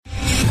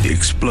the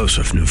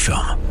explosive new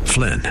film,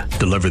 Flynn,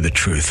 Deliver the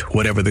Truth,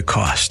 Whatever the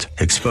Cost,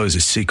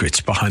 exposes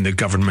secrets behind the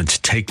government's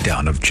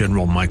takedown of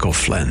General Michael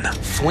Flynn.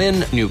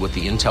 Flynn knew what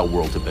the intel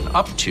world had been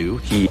up to.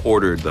 He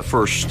ordered the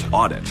first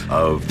audit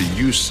of the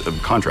use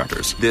of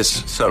contractors.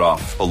 This set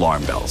off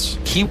alarm bells.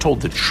 He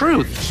told the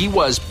truth. He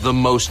was the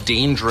most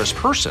dangerous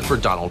person for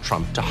Donald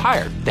Trump to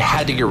hire. They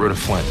had to get rid of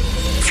Flynn.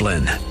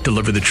 Flynn,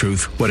 Deliver the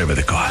Truth, Whatever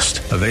the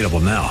Cost. Available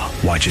now.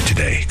 Watch it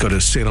today. Go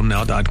to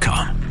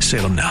salemnow.com.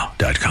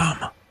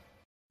 salemnow.com.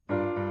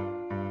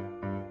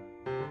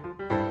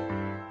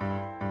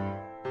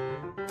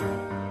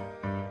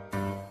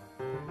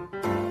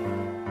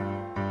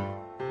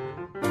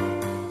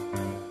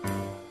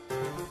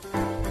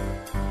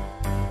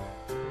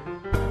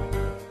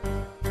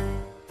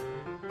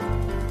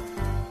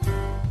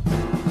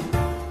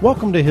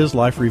 Welcome to His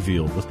Life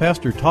Revealed with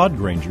Pastor Todd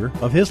Granger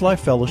of His Life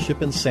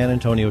Fellowship in San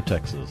Antonio,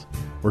 Texas.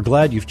 We're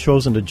glad you've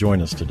chosen to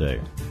join us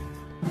today.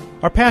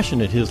 Our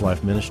passion at His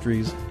Life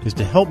Ministries is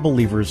to help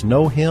believers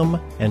know Him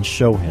and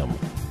show Him.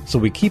 So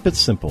we keep it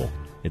simple.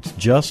 It's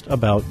just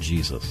about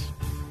Jesus.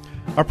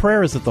 Our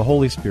prayer is that the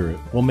Holy Spirit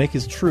will make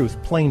His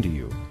truth plain to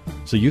you,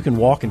 so you can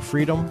walk in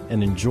freedom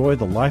and enjoy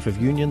the life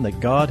of union that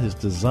God has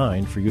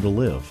designed for you to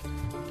live.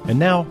 And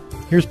now,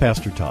 here's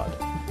Pastor Todd.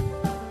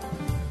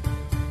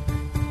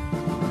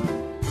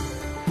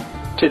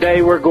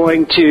 Today we're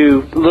going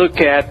to look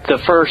at the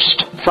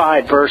first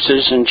 5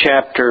 verses in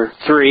chapter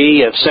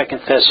 3 of 2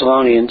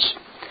 Thessalonians.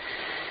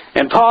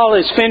 And Paul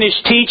has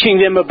finished teaching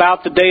them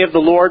about the day of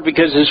the Lord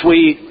because, as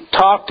we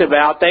talked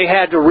about, they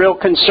had a real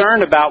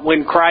concern about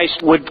when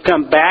Christ would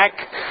come back,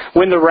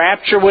 when the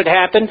rapture would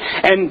happen,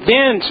 and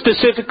then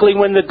specifically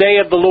when the day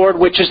of the Lord,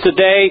 which is the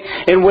day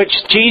in which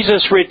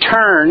Jesus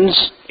returns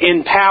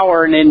in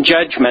power and in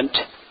judgment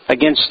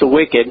against the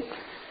wicked.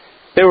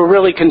 They were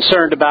really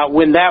concerned about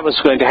when that was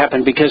going to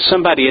happen because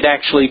somebody had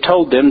actually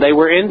told them they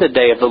were in the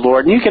day of the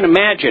Lord. And you can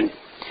imagine,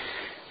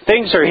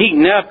 things are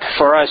heating up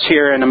for us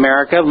here in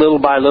America, little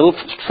by little,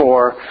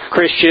 for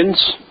Christians.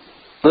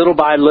 Little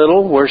by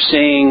little, we're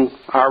seeing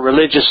our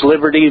religious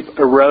liberty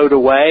erode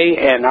away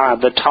and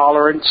the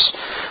tolerance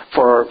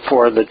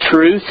for the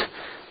truth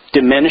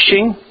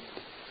diminishing.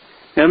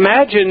 Now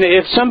imagine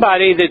if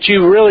somebody that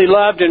you really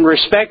loved and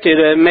respected,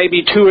 and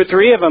maybe 2 or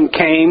 3 of them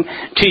came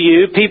to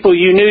you, people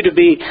you knew to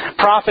be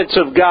prophets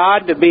of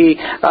God, to be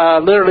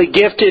literally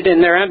gifted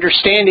in their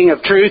understanding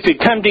of truth,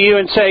 who'd come to you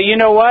and say, you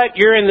know what,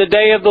 you're in the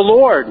day of the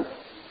Lord.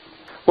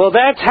 Well,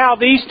 that's how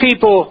these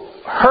people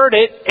heard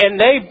it, and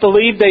they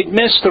believed they'd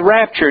missed the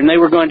rapture, and they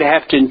were going to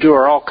have to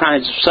endure all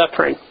kinds of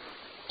suffering.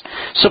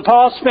 So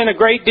Paul spent a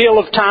great deal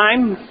of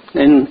time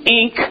and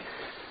ink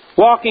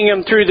walking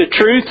them through the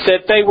truth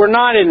that they were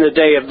not in the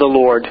day of the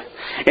Lord.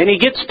 And he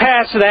gets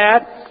past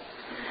that,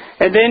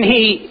 and then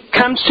he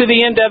comes to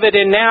the end of it,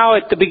 and now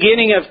at the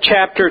beginning of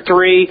chapter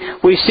 3,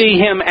 we see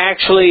him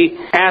actually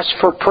ask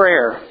for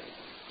prayer.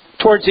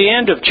 Towards the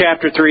end of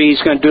chapter 3,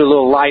 he's going to do a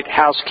little light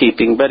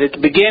housekeeping, but at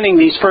the beginning,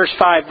 these first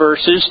 5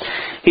 verses,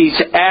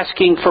 he's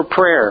asking for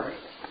prayer.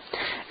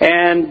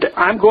 And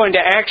I'm going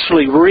to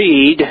actually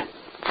read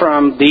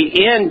from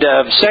the end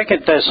of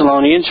 2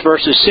 Thessalonians,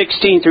 verses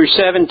 16 through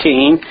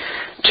 17,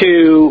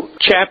 to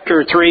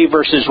chapter 3,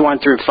 verses 1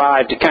 through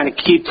 5, to kind of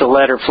keep the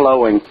letter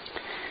flowing.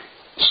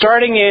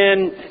 Starting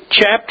in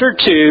chapter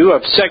 2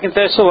 of 2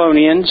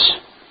 Thessalonians,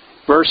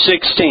 verse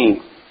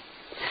 16.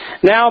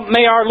 Now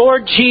may our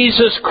Lord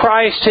Jesus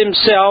Christ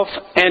Himself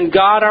and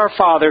God our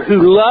Father,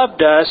 who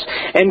loved us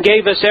and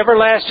gave us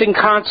everlasting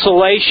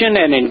consolation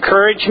and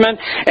encouragement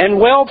and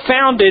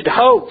well-founded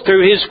hope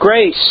through His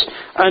grace,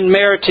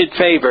 unmerited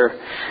favor,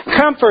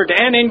 comfort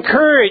and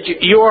encourage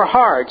your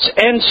hearts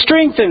and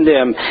strengthen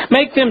them,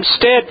 make them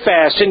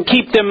steadfast and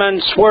keep them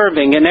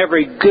unswerving in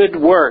every good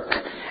work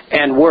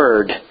and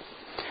word.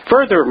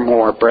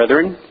 Furthermore,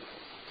 brethren,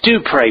 do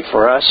pray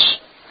for us,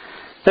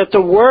 that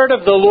the word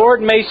of the Lord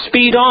may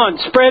speed on,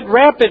 spread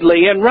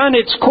rapidly, and run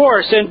its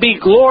course, and be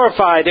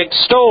glorified,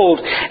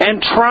 extolled,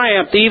 and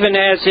triumphed, even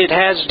as it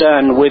has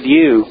done with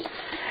you.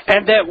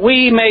 And that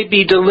we may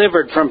be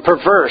delivered from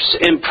perverse,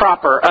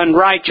 improper,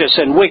 unrighteous,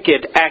 and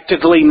wicked,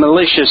 actively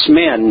malicious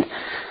men.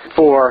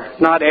 For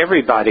not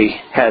everybody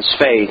has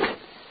faith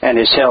and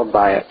is held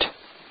by it.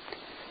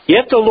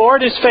 Yet the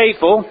Lord is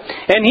faithful,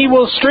 and He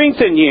will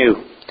strengthen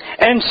you,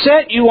 and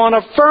set you on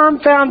a firm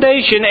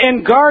foundation,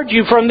 and guard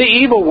you from the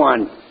evil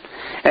one.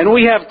 And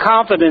we have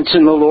confidence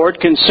in the Lord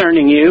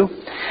concerning you,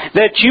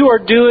 that you are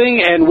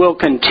doing and will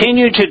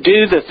continue to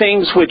do the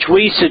things which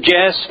we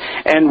suggest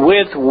and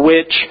with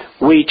which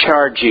we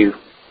charge you.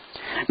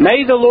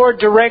 May the Lord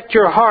direct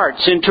your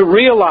hearts into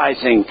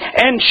realizing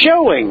and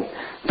showing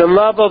the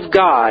love of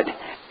God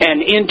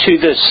and into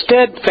the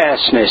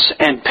steadfastness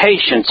and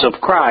patience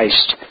of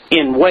Christ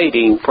in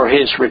waiting for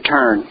His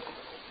return.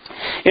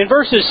 In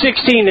verses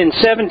 16 and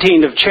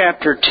 17 of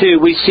chapter 2,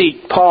 we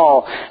see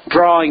Paul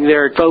drawing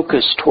their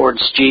focus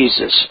towards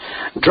Jesus,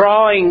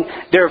 drawing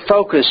their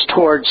focus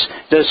towards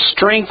the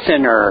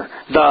strengthener,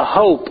 the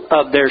hope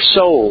of their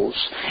souls.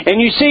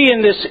 And you see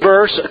in this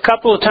verse, a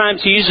couple of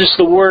times he uses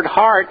the word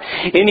heart,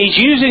 and he's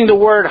using the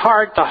word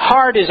heart. The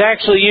heart is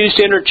actually used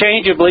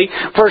interchangeably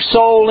for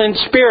soul and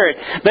spirit.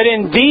 But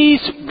in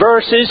these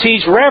verses,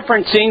 he's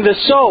referencing the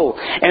soul.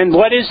 And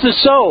what is the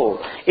soul?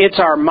 It's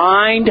our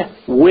mind,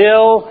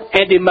 will,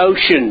 and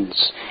emotions.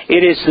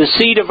 It is the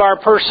seat of our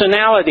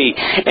personality.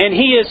 And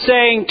he is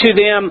saying to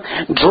them,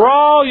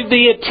 draw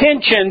the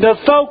attention, the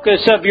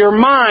focus of your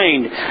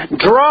mind.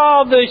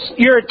 Draw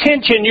your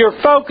attention, your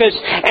focus,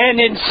 and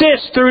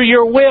insist through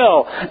your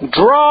will.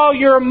 Draw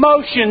your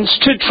emotions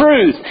to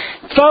truth.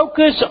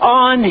 Focus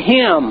on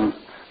Him,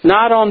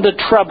 not on the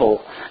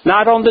trouble,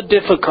 not on the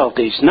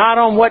difficulties, not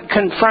on what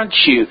confronts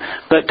you,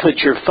 but put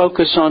your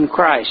focus on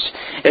Christ.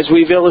 As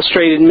we've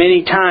illustrated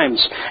many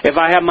times, if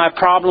I have my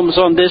problems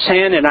on this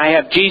hand and I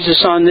have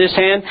Jesus on this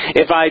hand,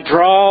 if I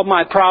draw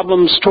my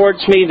problems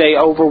towards me, they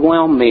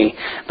overwhelm me.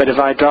 But if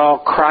I draw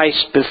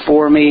Christ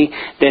before me,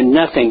 then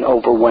nothing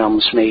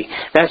overwhelms me.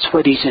 That's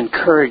what he's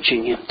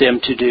encouraging them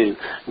to do.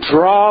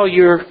 Draw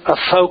your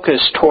focus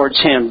towards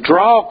Him.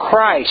 Draw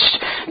Christ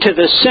to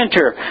the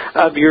center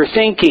of your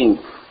thinking.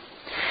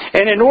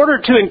 And in order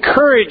to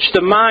encourage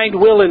the mind,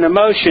 will, and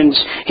emotions,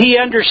 he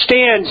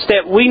understands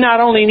that we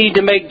not only need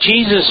to make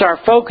Jesus our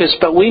focus,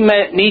 but we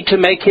need to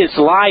make His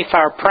life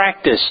our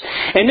practice.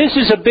 And this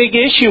is a big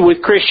issue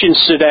with Christians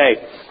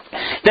today.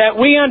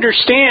 That we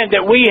understand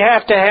that we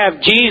have to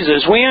have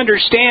Jesus. We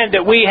understand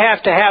that we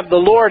have to have the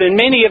Lord. And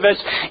many of us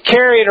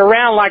carry it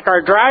around like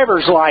our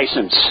driver's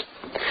license.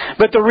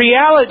 But the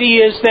reality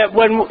is that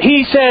when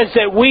he says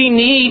that we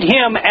need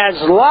Him as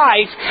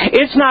life,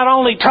 it's not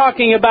only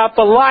talking about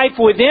the life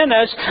within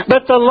us,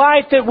 but the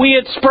life that we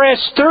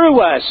express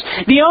through us.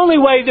 The only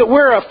way that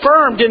we're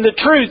affirmed in the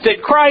truth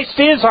that Christ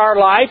is our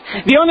life,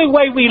 the only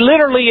way we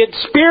literally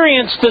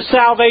experience the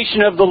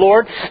salvation of the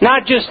Lord,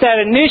 not just that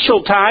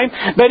initial time,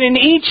 but in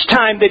each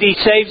time that He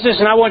saves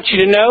us. And I want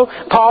you to know,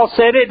 Paul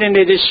said it, and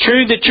it is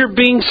true that you're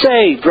being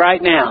saved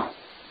right now.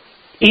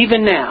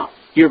 Even now.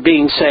 You're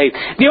being saved.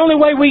 The only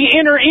way we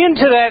enter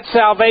into that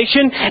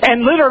salvation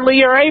and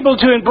literally are able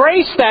to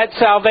embrace that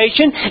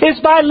salvation is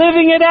by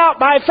living it out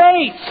by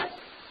faith.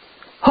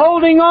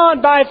 Holding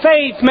on by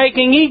faith,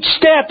 making each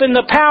step in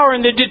the power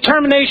and the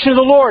determination of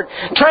the Lord.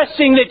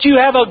 Trusting that you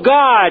have a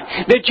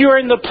God, that you're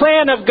in the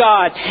plan of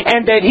God,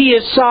 and that He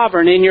is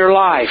sovereign in your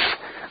life.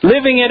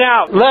 Living it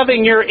out,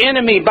 loving your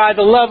enemy by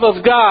the love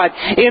of God,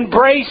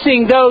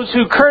 embracing those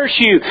who curse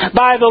you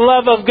by the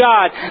love of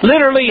God,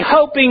 literally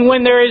hoping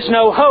when there is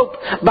no hope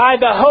by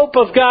the hope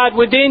of God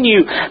within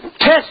you,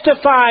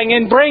 testifying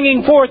and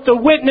bringing forth the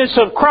witness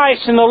of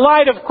Christ and the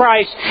light of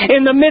Christ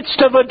in the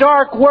midst of a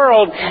dark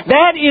world.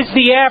 That is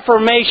the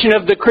affirmation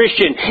of the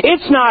Christian.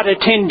 It's not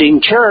attending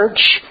church.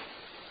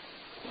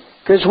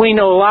 Because we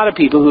know a lot of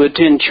people who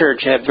attend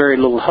church have very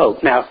little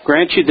hope. Now,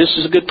 grant you, this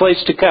is a good place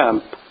to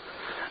come.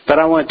 But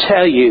I want to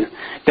tell you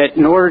that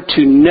in order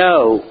to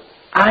know,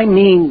 I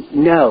mean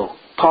know.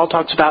 Paul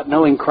talks about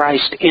knowing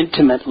Christ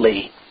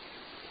intimately.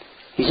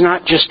 He's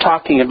not just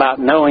talking about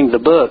knowing the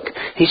book.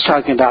 He's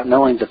talking about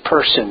knowing the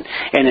person.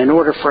 And in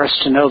order for us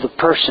to know the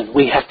person,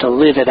 we have to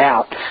live it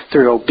out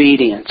through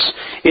obedience.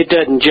 It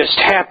doesn't just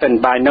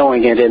happen by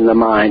knowing it in the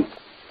mind.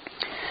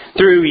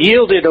 Through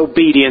yielded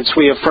obedience,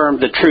 we affirm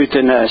the truth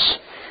in us.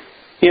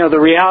 You know, the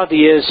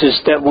reality is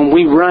that when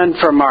we run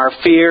from our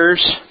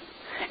fears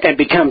and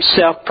become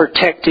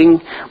self-protecting,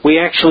 we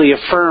actually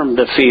affirm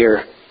the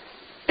fear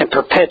and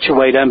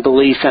perpetuate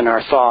unbelief in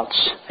our thoughts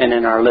and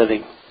in our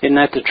living. Isn't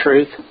that the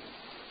truth?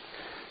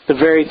 The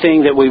very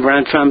thing that we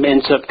run from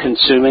ends up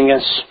consuming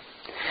us.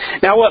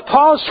 Now what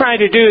Paul's trying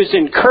to do is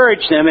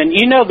encourage them, and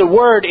you know the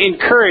word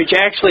encourage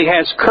actually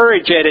has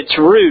courage at its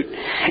root,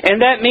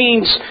 and that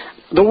means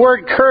the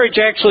word courage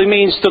actually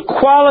means the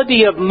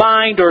quality of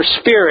mind or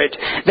spirit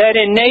that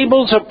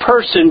enables a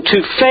person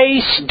to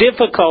face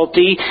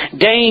difficulty,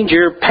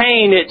 danger,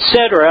 pain,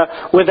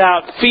 etc.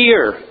 without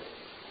fear.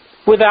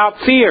 Without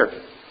fear.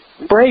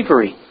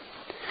 Bravery.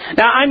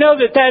 Now, I know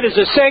that is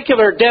a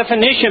secular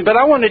definition, but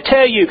I want to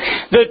tell you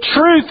the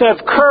truth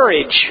of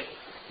courage,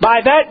 by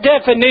that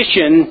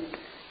definition,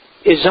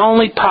 is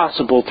only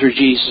possible through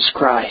Jesus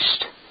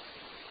Christ.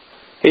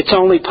 It's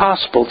only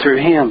possible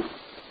through Him.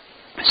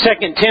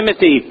 2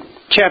 Timothy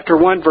chapter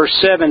 1 verse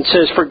 7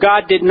 says, "For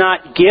God did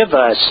not give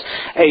us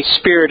a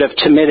spirit of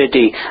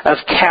timidity, of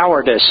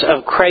cowardice,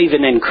 of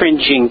craven and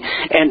cringing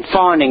and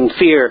fawning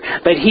fear,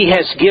 but He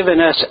has given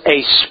us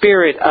a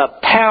spirit of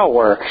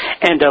power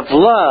and of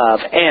love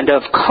and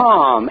of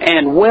calm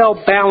and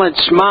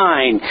well-balanced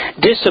mind,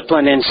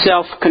 discipline and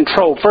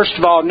self-control." First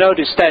of all,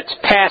 notice that's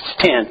past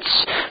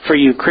tense for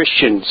you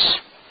Christians.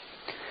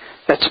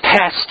 That's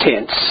past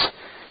tense.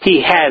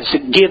 He has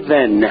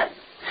given.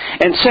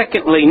 And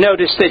secondly,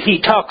 notice that he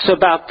talks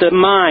about the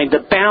mind, the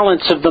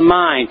balance of the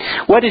mind.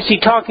 What is he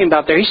talking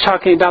about there? He's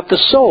talking about the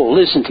soul,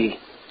 isn't he?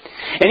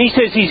 And he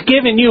says He's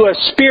given you a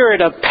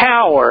spirit of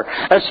power,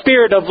 a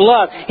spirit of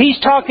love. He's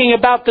talking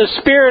about the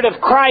Spirit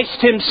of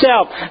Christ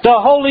Himself, the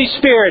Holy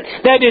Spirit,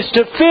 that is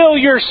to fill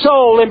your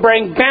soul and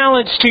bring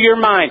balance to your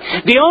mind.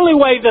 The only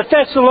way the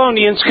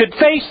Thessalonians could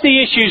face the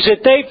issues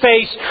that they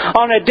faced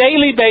on a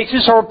daily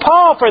basis, or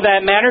Paul for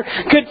that matter,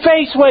 could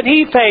face what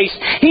he faced,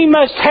 he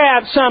must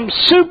have some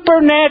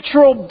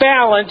supernatural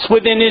balance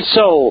within his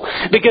soul.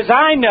 Because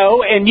I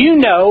know, and you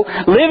know,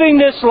 living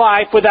this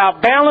life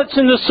without balance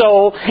in the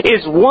soul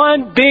is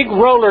one big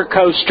roller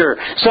coaster.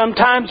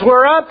 Sometimes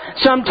we're up,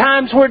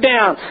 sometimes we're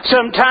down.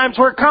 Sometimes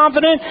we're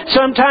confident,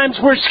 sometimes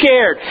we're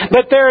scared.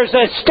 But there is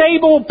a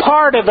stable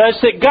part of us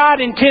that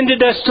God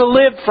intended us to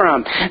live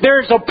from.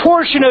 There is a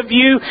portion of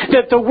you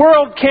that the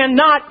world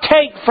cannot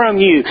take from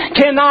you,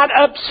 cannot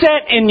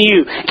upset in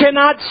you,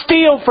 cannot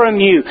steal from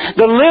you.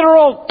 The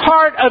literal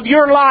part of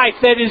your life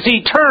that is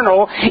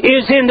eternal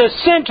is in the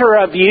center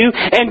of you,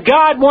 and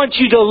God wants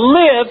you to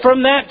live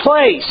from that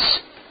place,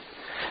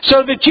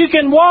 so that you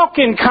can walk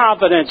in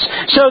confidence,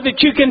 so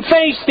that you can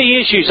face the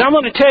issues. I'm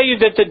going to tell you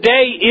that the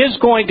day is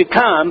going to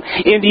come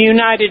in the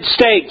United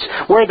States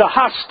where the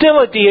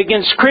hostility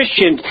against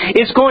Christians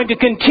is going to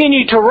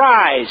continue to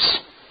rise.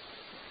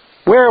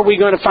 Where are we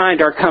going to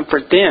find our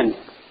comfort then?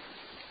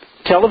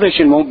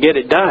 Television won't get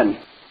it done.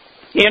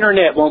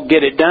 Internet won't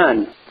get it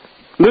done.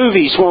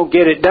 Movies won't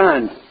get it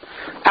done.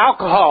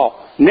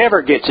 Alcohol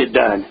never gets it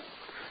done.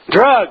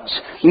 Drugs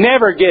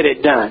never get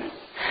it done.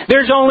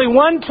 There's only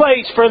one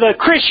place for the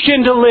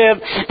Christian to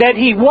live, that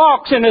he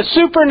walks in a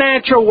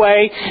supernatural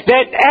way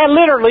that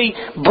literally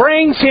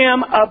brings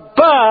him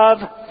above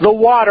the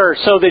water,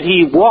 so that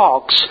he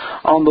walks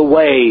on the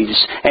waves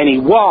and he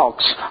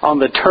walks on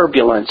the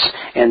turbulence.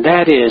 And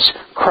that is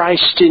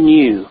Christ in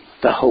you,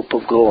 the hope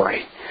of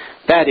glory.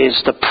 That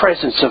is the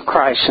presence of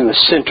Christ in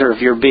the center of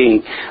your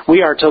being.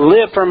 We are to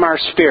live from our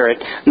spirit,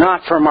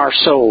 not from our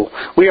soul.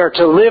 We are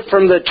to live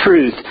from the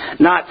truth,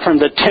 not from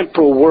the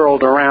temporal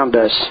world around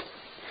us.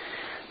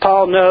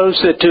 Paul knows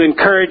that to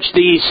encourage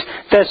these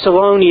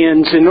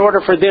Thessalonians, in order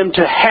for them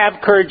to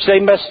have courage, they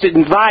must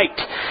invite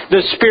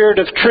the Spirit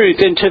of truth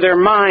into their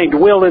mind,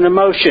 will, and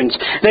emotions.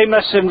 They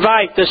must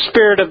invite the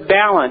Spirit of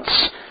balance.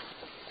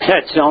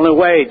 That's the only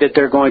way that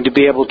they're going to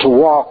be able to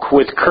walk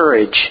with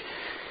courage.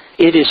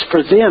 It is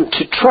for them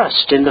to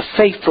trust in the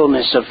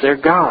faithfulness of their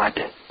God.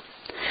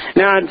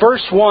 Now in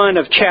verse 1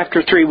 of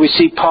chapter 3 we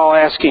see Paul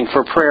asking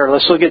for prayer.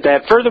 Let's look at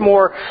that.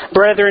 Furthermore,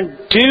 brethren,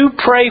 do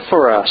pray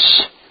for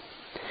us,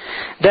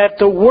 that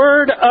the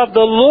word of the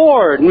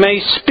Lord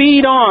may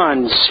speed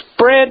on,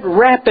 spread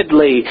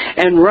rapidly,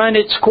 and run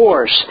its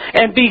course,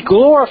 and be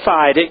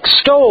glorified,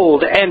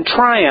 extolled, and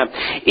triumph,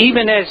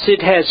 even as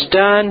it has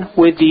done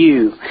with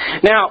you.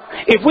 Now,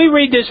 if we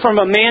read this from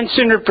a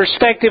man-centered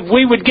perspective,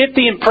 we would get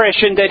the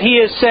impression that he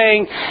is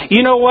saying,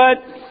 you know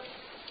what?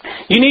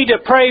 You need to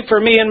pray for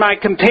me and my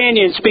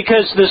companions,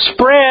 because the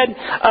spread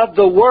of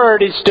the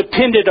word is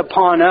dependent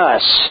upon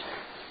us.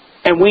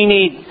 And we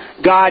need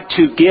God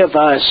to give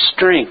us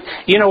strength.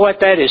 You know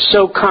what? That is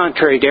so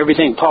contrary to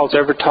everything Paul's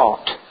ever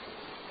taught.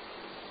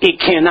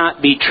 It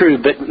cannot be true.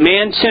 But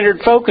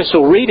man-centered focus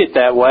will read it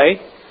that way.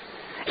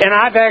 And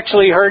I've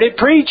actually heard it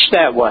preached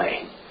that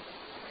way.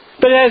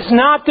 But that's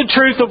not the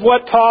truth of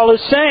what Paul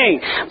is saying.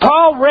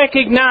 Paul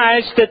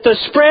recognized that the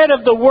spread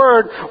of the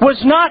word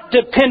was not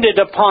dependent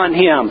upon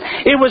him.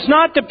 It was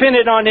not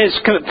dependent on his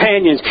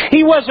companions.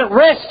 He wasn't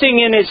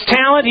resting in his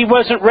talent. He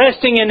wasn't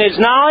resting in his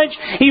knowledge.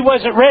 He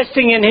wasn't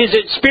resting in his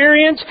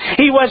experience.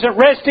 He wasn't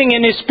resting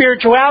in his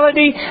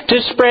spirituality to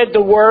spread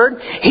the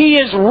word. He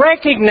is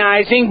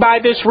recognizing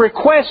by this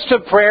request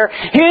of prayer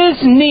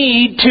his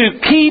need to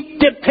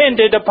keep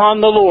dependent upon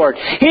the Lord.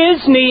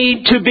 His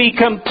need to be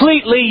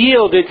completely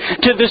yielded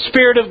to the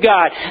Spirit of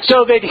God,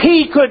 so that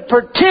he could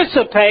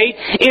participate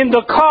in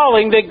the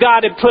calling that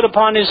God had put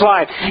upon his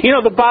life. You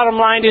know, the bottom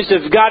line is,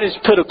 if God has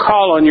put a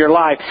call on your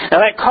life,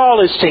 now that call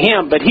is to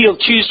him, but he'll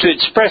choose to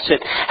express it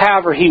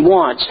however he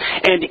wants.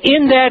 And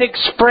in that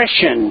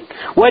expression,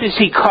 what is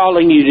he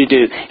calling you to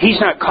do?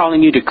 He's not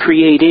calling you to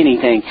create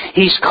anything.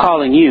 He's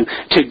calling you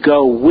to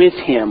go with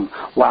him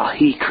while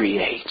he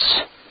creates,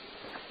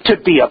 to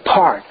be a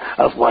part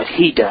of what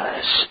he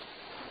does.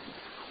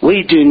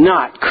 We do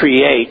not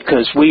create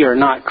because we are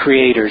not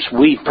creators.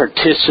 We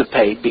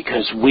participate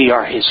because we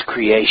are his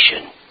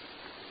creation.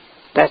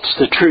 That's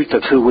the truth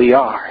of who we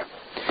are.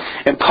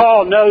 And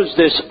Paul knows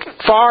this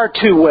far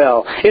too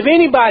well. If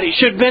anybody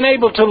should have been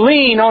able to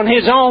lean on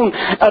his own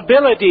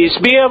abilities,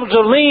 be able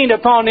to lean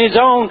upon his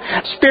own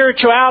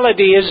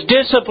spirituality, his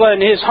discipline,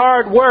 his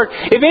hard work,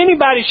 if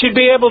anybody should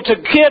be able to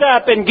get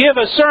up and give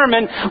a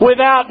sermon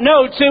without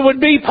notes, it would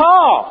be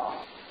Paul.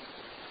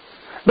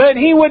 But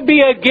he would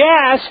be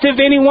aghast if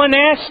anyone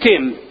asked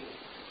him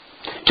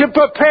to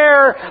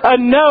prepare a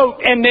note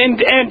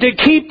and to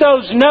keep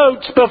those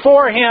notes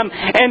before him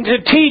and to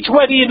teach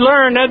what he'd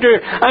learned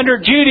under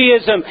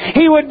Judaism.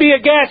 He would be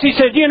aghast. He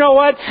said, you know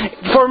what?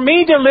 For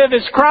me to live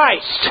is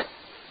Christ.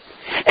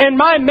 And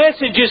my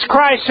message is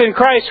Christ and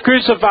Christ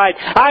crucified.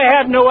 I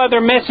have no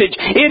other message.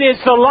 It is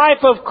the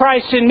life of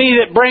Christ in me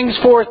that brings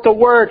forth the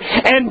Word.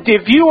 And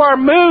if you are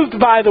moved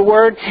by the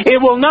Word,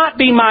 it will not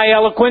be my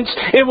eloquence.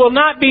 It will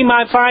not be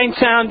my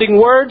fine-sounding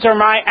words or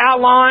my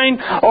outline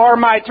or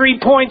my 3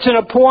 points in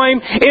a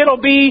poem.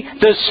 It'll be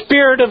the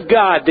Spirit of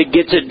God that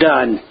gets it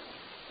done.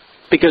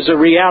 Because the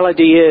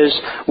reality is,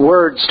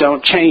 words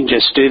don't change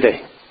us, do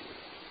they?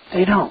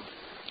 They don't.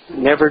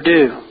 Never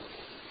do.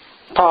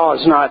 Paul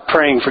is not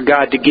praying for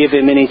God to give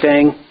him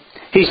anything.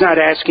 He's not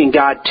asking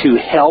God to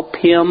help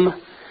him.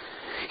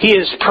 He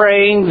is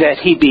praying that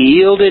he be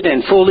yielded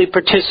and fully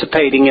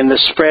participating in the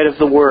spread of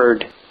the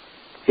Word.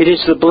 It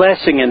is the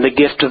blessing and the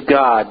gift of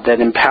God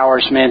that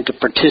empowers men to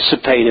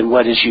participate in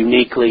what is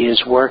uniquely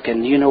His work.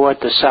 And you know what?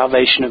 The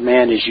salvation of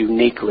man is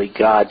uniquely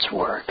God's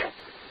work.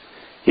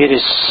 It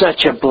is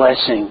such a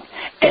blessing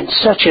and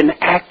such an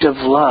act of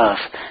love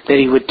that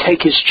He would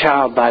take His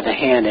child by the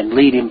hand and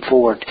lead him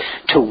forward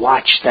to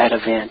watch that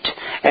event.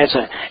 As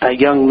a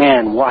young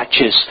man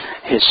watches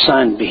his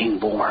son being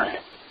born,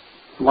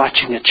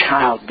 watching a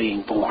child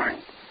being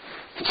born.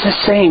 It's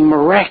the same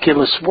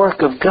miraculous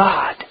work of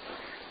God.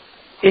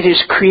 It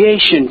is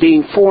creation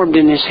being formed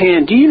in His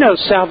hand. Do you know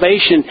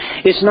salvation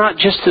is not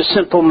just a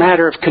simple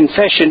matter of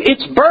confession?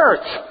 It's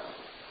birth.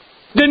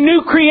 The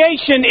new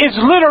creation is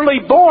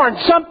literally born.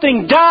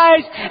 Something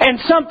dies and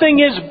something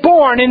is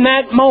born in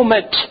that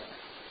moment.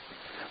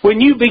 When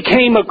you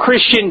became a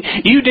Christian,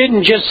 you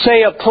didn't just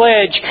say a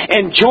pledge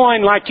and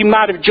join like you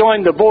might have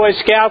joined the Boy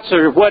Scouts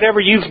or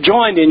whatever you've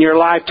joined in your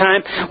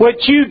lifetime. What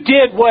you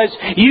did was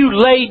you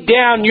laid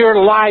down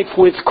your life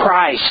with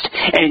Christ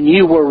and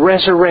you were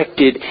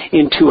resurrected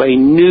into a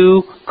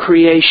new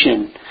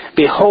creation.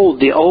 Behold,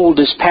 the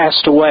old is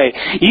passed away.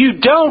 You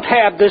don't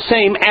have the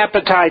same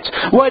appetites.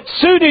 What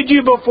suited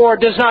you before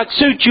does not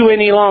suit you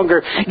any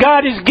longer.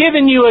 God has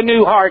given you a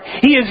new heart.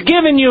 He has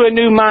given you a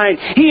new mind.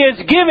 He has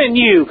given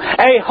you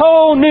a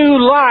whole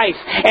new life.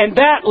 And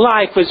that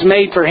life was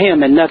made for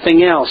Him and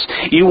nothing else.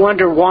 You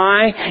wonder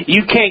why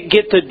you can't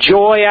get the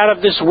joy out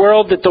of this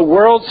world that the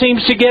world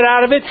seems to get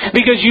out of it?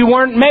 Because you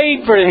weren't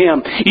made for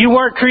Him. You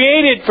weren't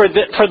created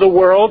for the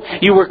world.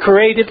 You were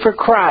created for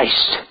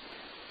Christ.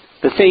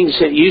 The things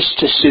that used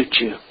to suit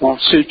you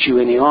won't suit you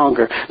any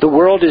longer. The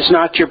world is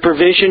not your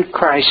provision,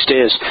 Christ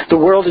is. The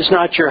world is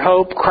not your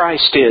hope,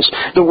 Christ is.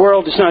 The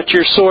world is not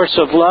your source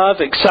of love,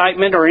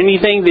 excitement, or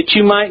anything that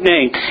you might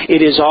name.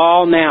 It is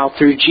all now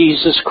through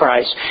Jesus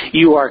Christ.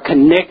 You are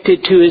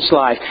connected to His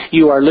life.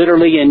 You are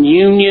literally in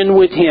union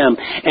with Him.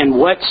 And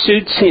what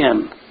suits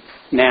Him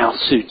now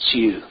suits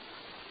you.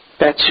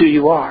 That's who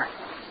you are.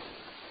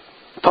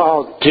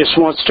 Paul just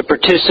wants to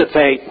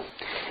participate.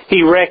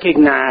 He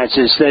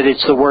recognizes that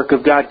it's the work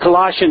of God.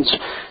 Colossians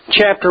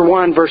chapter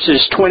 1,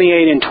 verses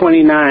 28 and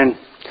 29,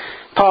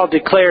 Paul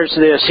declares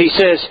this. He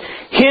says,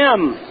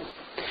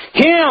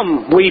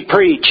 Him we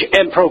preach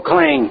and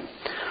proclaim,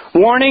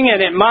 warning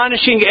and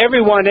admonishing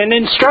everyone and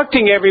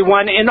instructing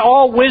everyone in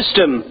all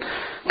wisdom,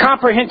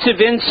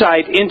 comprehensive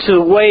insight into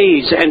the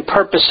ways and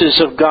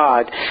purposes of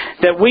God,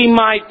 that we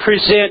might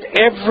present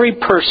every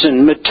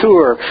person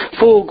mature,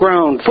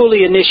 full-grown,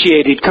 fully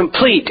initiated,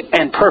 complete,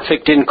 and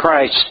perfect in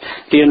Christ,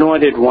 the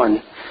Anointed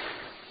One.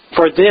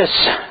 For this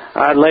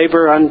I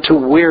labor unto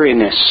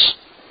weariness,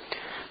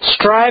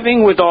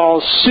 striving with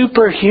all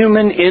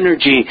superhuman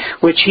energy,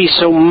 which He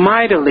so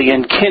mightily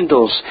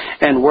enkindles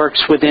and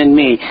works within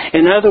me.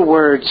 In other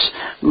words,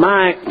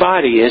 my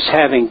body is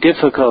having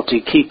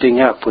difficulty keeping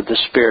up with the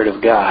Spirit of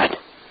God.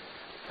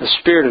 The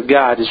Spirit of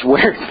God is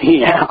wearing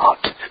me out.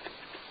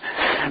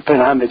 But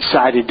I'm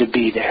excited to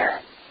be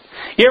there.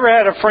 You ever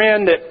had a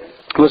friend that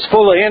was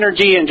full of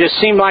energy and just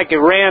seemed like it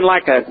ran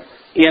like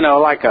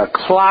a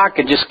clock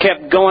and just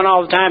kept going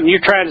all the time and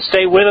you're trying to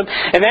stay with them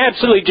and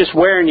absolutely just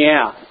wearing you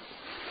out?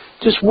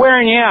 Just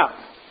wearing you out.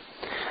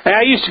 And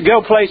I used to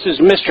go places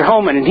with Mr.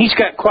 Holman, and he's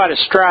got quite a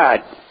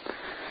stride.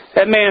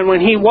 That man, when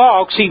he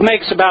walks, he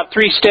makes about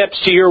 3 steps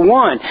to your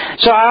 1.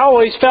 So I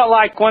always felt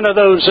like one of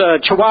those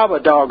Chihuahua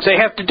dogs. They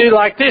have to do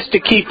like this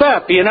to keep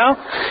up, you know.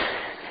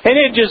 And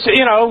it just,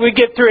 we'd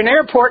get through an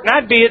airport, and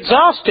I'd be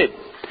exhausted.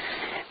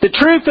 The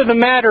truth of the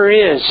matter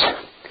is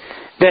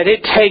that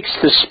it takes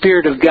the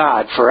Spirit of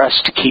God for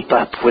us to keep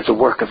up with the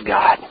work of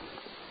God.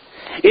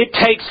 It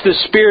takes the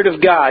Spirit of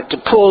God to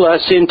pull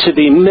us into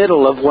the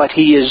middle of what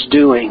He is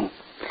doing.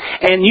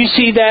 And you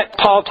see that,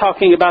 Paul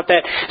talking about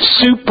that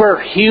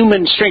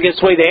superhuman strength. That's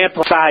the way the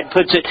Amplified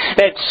puts it.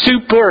 That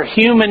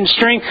superhuman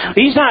strength.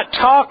 He's not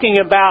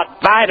talking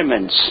about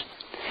vitamins.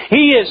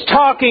 He is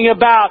talking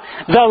about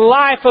the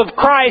life of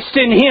Christ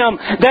in Him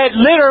that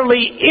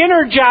literally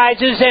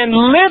energizes and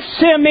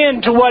lifts Him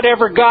into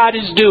whatever God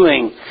is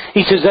doing.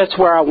 He says, that's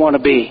where I want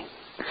to be.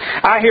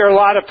 I hear a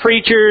lot of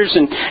preachers,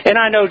 and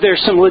I know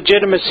there's some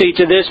legitimacy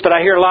to this, but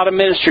I hear a lot of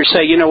ministers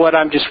say, you know what,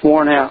 I'm just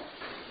worn out.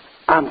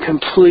 I'm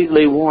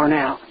completely worn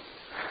out.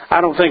 I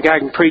don't think I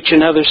can preach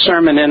another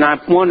sermon, and I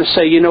want to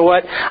say, you know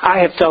what, I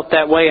have felt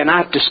that way, and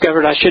I've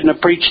discovered I shouldn't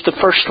have preached the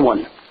first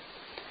one.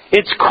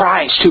 It's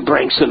Christ who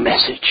brings the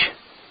message.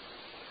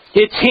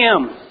 It's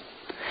Him.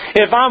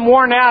 If I'm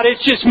worn out,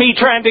 it's just me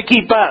trying to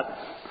keep up.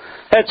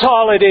 That's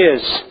all it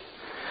is.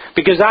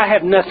 Because I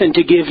have nothing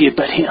to give you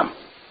but Him.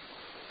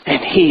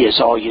 And He is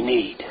all you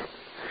need.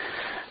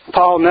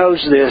 Paul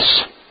knows this.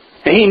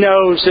 He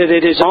knows that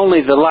it is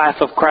only the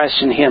life of Christ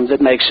in Him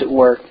that makes it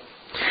work.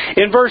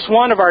 In verse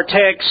 1 of our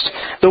text,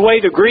 the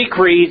way the Greek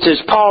reads is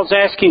Paul's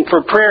asking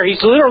for prayer.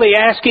 He's literally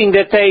asking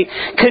that they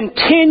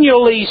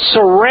continually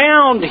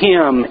surround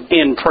him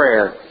in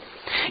prayer.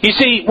 You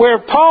see, where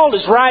Paul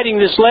is writing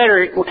this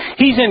letter,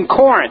 he's in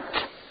Corinth.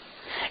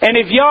 And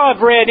if y'all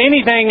have read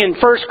anything in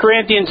 1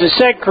 Corinthians and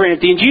 2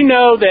 Corinthians, you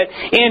know that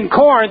in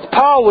Corinth,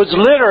 Paul was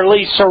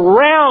literally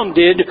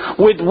surrounded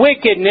with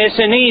wickedness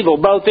and evil,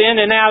 both in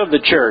and out of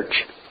the church.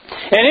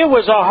 And it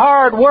was a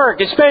hard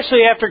work,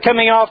 especially after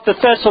coming off the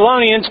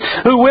Thessalonians,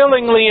 who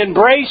willingly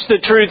embraced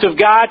the truth of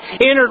God,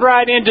 entered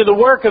right into the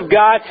work of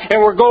God,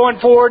 and were going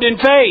forward in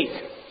faith.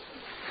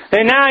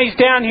 And now he's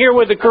down here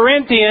with the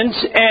Corinthians,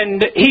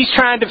 and he's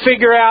trying to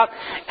figure out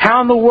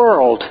how in the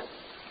world.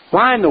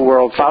 Why in the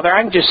world, Father?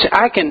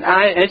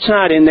 It's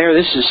not in there.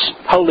 This is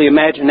holy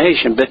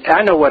imagination. But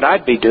I know what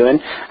I'd be doing.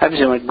 I'd be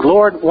saying,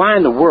 Lord, why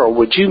in the world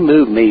would you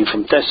move me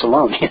from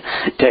Thessalonica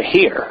to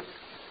here?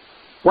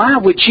 Why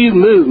would you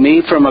move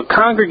me from a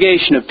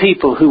congregation of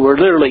people who were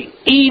literally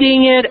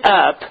eating it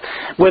up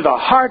with a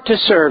heart to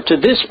serve to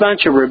this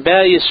bunch of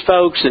rebellious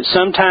folks that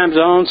sometimes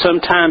on,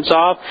 sometimes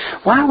off?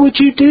 Why would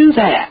you do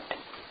that?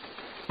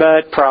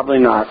 But probably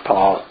not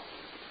Paul.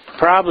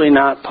 Probably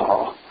not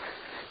Paul.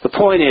 The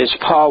point is,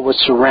 Paul was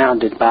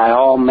surrounded by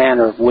all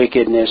manner of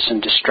wickedness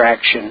and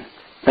distraction.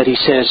 But he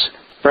says,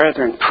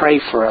 brethren, pray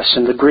for us.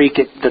 In the Greek,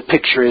 the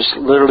picture is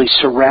literally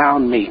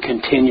surround me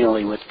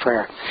continually with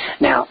prayer.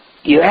 Now,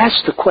 you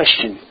ask the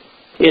question,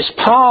 is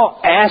Paul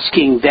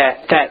asking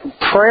that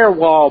prayer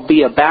wall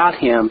be about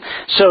him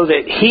so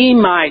that he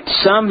might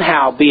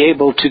somehow be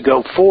able to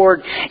go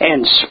forward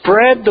and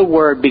spread the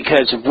word?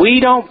 Because if we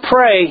don't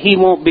pray, he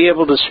won't be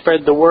able to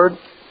spread the word.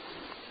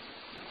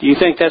 Do you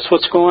think that's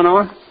what's going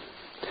on?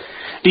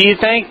 Do you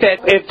think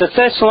that if the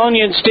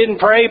Thessalonians didn't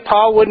pray,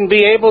 Paul wouldn't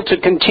be able to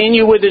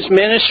continue with his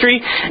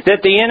ministry?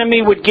 That the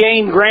enemy would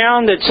gain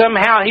ground? That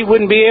somehow he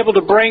wouldn't be able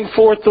to bring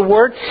forth the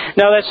word?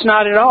 No, that's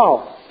not at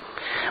all.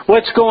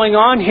 What's going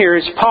on here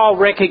is Paul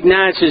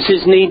recognizes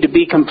his need to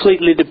be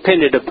completely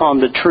dependent upon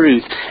the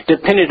truth,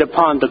 dependent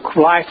upon the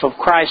life of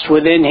Christ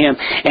within him,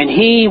 and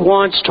he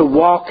wants to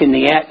walk in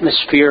the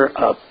atmosphere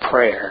of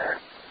prayer.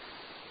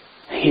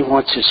 He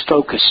wants his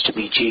focus to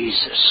be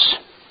Jesus.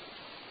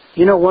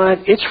 You know what?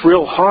 It's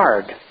real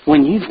hard.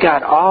 When you've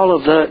got all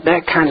of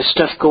that kind of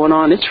stuff going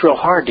on, it's real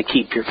hard to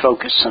keep your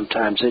focus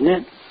sometimes, isn't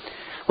it?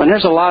 When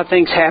there's a lot of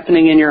things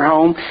happening in your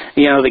home,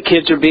 you know, the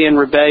kids are being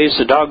rebellious,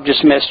 the dog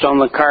just messed on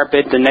the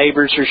carpet, the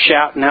neighbors are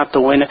shouting out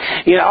the window,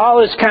 you know, all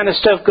this kind of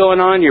stuff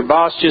going on, your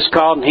boss just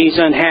called and he's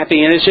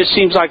unhappy, and it just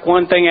seems like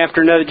one thing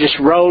after another just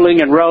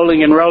rolling and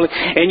rolling and rolling,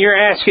 and you're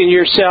asking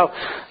yourself,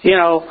 you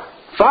know,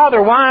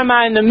 Father, why am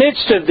I in the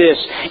midst of this?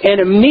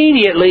 And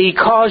immediately He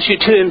calls you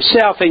to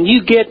Himself, and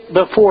you get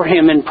before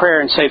Him in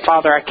prayer and say,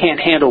 Father, I can't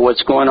handle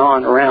what's going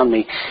on around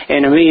me.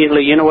 And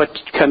immediately, you know what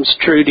comes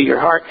true to your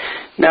heart?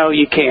 No,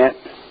 you can't.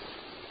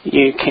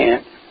 You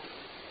can't.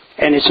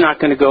 And it's not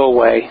going to go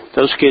away.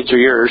 Those kids are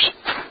yours.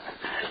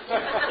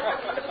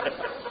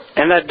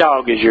 And that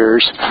dog is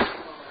yours.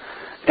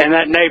 And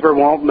that neighbor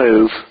won't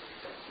move.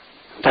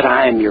 But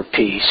I am your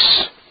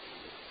peace.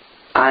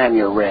 I am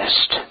your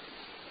rest.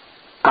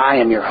 I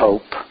am your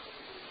hope.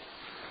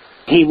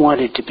 He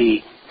wanted to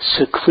be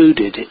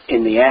secluded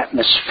in the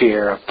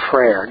atmosphere of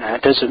prayer. Now,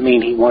 it doesn't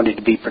mean he wanted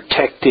to be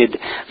protected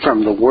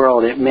from the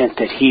world. It meant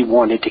that he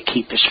wanted to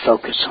keep his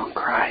focus on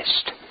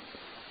Christ.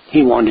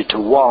 He wanted to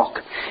walk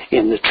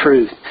in the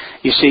truth.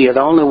 You see,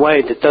 the only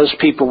way that those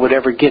people would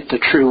ever get the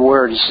true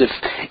word is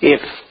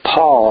if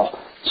Paul's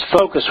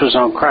focus was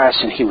on Christ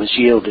and he was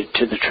yielded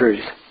to the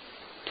truth.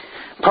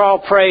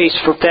 Paul prays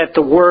that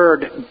the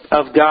Word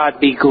of God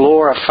be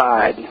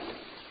glorified.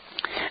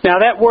 Now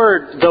that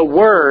word, the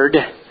Word,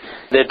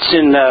 that's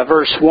in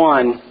verse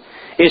 1,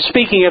 is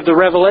speaking of the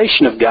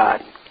revelation of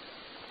God.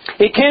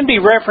 It can be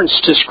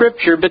referenced to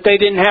Scripture, but they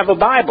didn't have a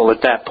Bible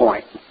at that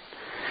point.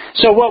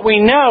 So what we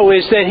know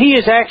is that he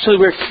is actually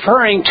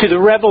referring to the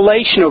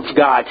revelation of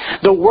God,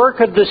 the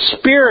work of the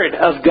Spirit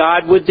of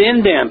God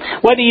within them.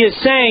 What he is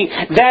saying,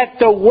 that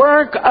the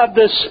work of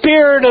the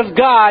Spirit of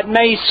God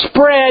may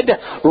spread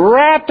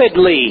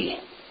rapidly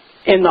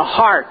in the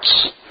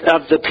hearts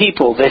of the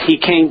people that he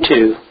came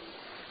to.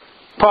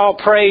 Paul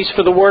prays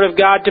for the Word of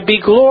God to be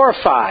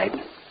glorified.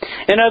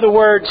 In other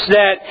words,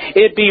 that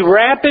it be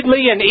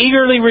rapidly and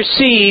eagerly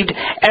received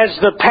as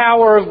the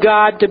power of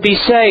God to be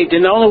saved.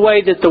 And the only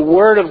way that the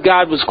Word of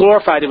God was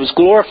glorified, it was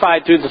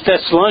glorified through the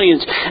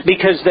Thessalonians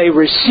because they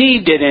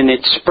received it and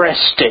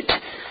expressed it.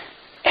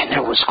 And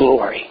there was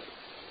glory.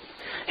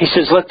 He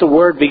says, let the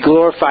Word be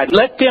glorified.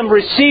 Let them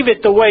receive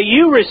it the way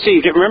you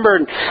received it. Remember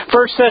in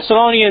 1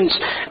 Thessalonians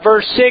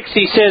verse 6,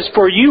 he says,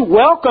 for you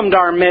welcomed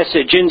our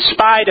message in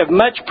spite of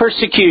much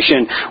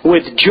persecution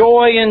with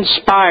joy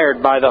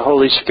inspired by the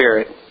Holy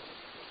Spirit.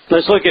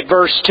 Let's look at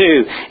verse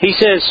 2. He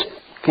says,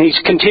 He's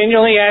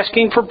continually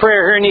asking for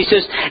prayer here, and he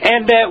says,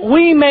 and that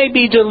we may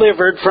be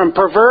delivered from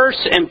perverse,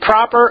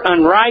 improper,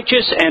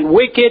 unrighteous, and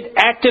wicked,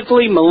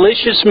 actively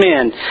malicious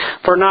men.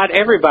 For not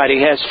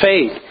everybody has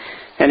faith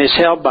and is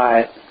held by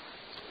it.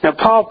 Now,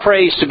 Paul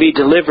prays to be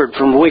delivered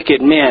from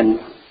wicked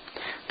men.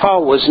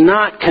 Paul was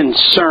not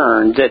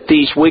concerned that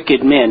these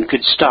wicked men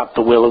could stop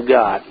the will of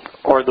God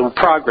or the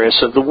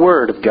progress of the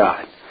Word of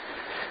God.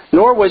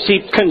 Nor was he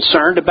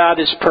concerned about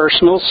his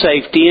personal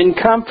safety and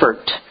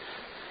comfort.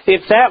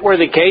 If that were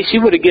the case, he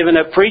would have given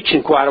up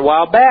preaching quite a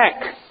while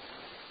back.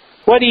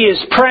 What he is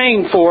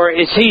praying for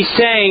is he's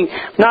saying,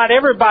 not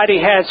everybody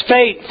has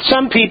faith.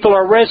 Some people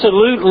are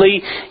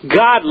resolutely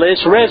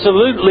godless,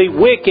 resolutely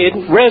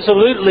wicked,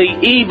 resolutely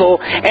evil,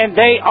 and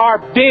they are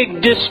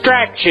big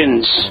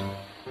distractions.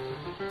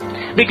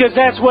 Because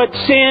that's what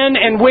sin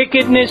and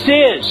wickedness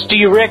is. Do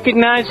you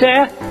recognize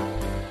that?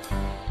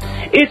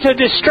 It's a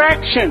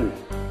distraction.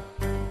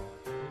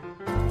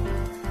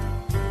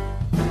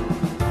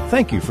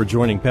 Thank you for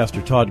joining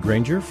Pastor Todd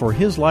Granger for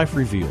His Life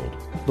Revealed,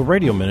 the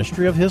radio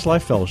ministry of His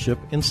Life Fellowship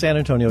in San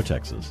Antonio,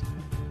 Texas.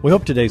 We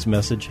hope today's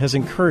message has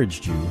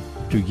encouraged you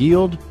to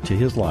yield to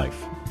His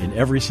life in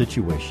every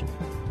situation,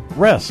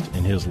 rest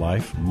in His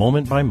life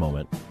moment by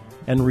moment,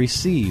 and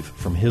receive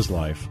from His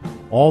life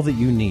all that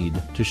you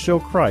need to show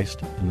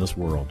Christ in this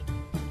world.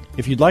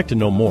 If you'd like to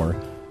know more,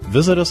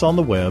 visit us on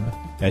the web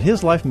at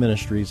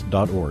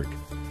hislifeministries.org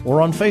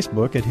or on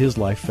Facebook at His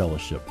Life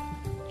Fellowship.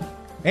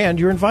 And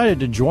you're invited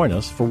to join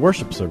us for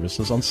worship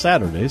services on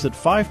Saturdays at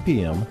 5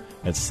 p.m.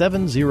 at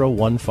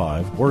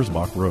 7015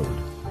 Wurzbach Road.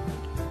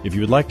 If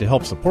you would like to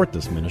help support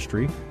this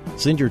ministry,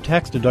 send your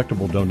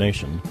tax-deductible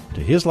donation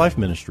to His Life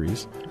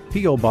Ministries,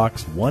 P.O.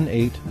 Box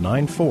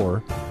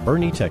 1894,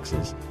 Boerne,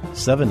 Texas,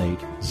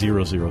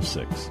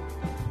 78006.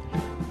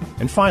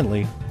 And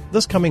finally,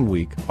 this coming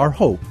week, our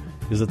hope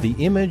is that the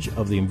image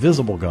of the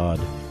invisible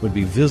God would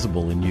be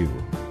visible in you.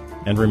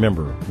 And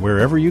remember,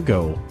 wherever you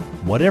go,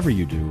 whatever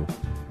you do,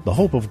 the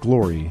hope of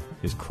glory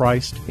is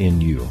Christ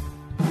in you.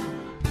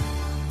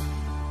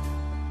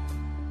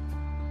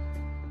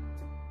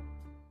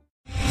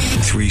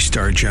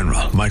 Three-star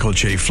General Michael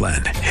J.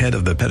 Flynn, head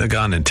of the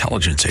Pentagon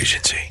Intelligence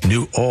Agency,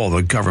 knew all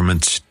the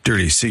government's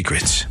dirty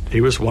secrets.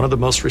 He was one of the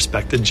most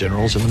respected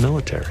generals in the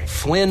military.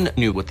 Flynn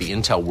knew what the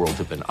intel world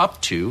had been up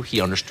to. He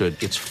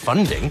understood its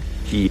funding.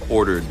 He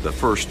ordered the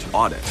first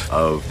audit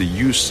of the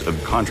use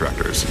of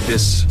contractors.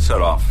 This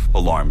set off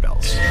alarm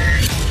bells.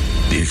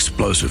 The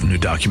explosive new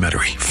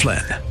documentary,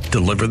 Flynn,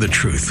 Deliver the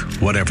Truth,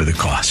 Whatever the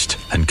Cost,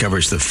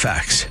 uncovers the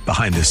facts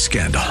behind this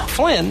scandal.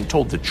 Flynn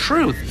told the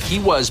truth. He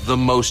was the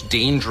most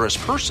dangerous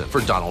person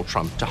for Donald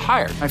Trump to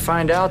hire. I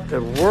find out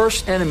the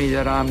worst enemy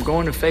that I'm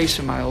going to face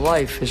in my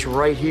life is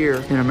right here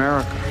in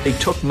America. They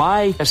took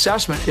my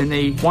assessment and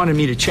they wanted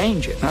me to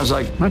change it. And I was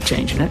like, I'm not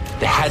changing it.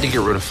 They had to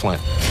get rid of Flynn.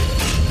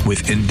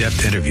 With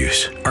in-depth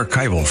interviews,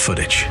 archival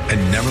footage,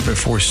 and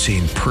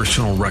never-before-seen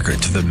personal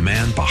records of the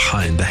man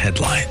behind the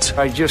headlines.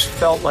 I just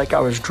felt like I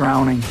was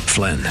drowning.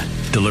 Flynn,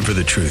 Deliver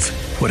the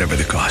Truth, Whatever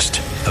the Cost.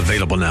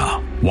 Available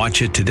now.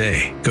 Watch it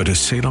today. Go to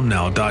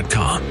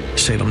salemnow.com.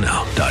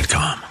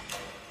 salemnow.com.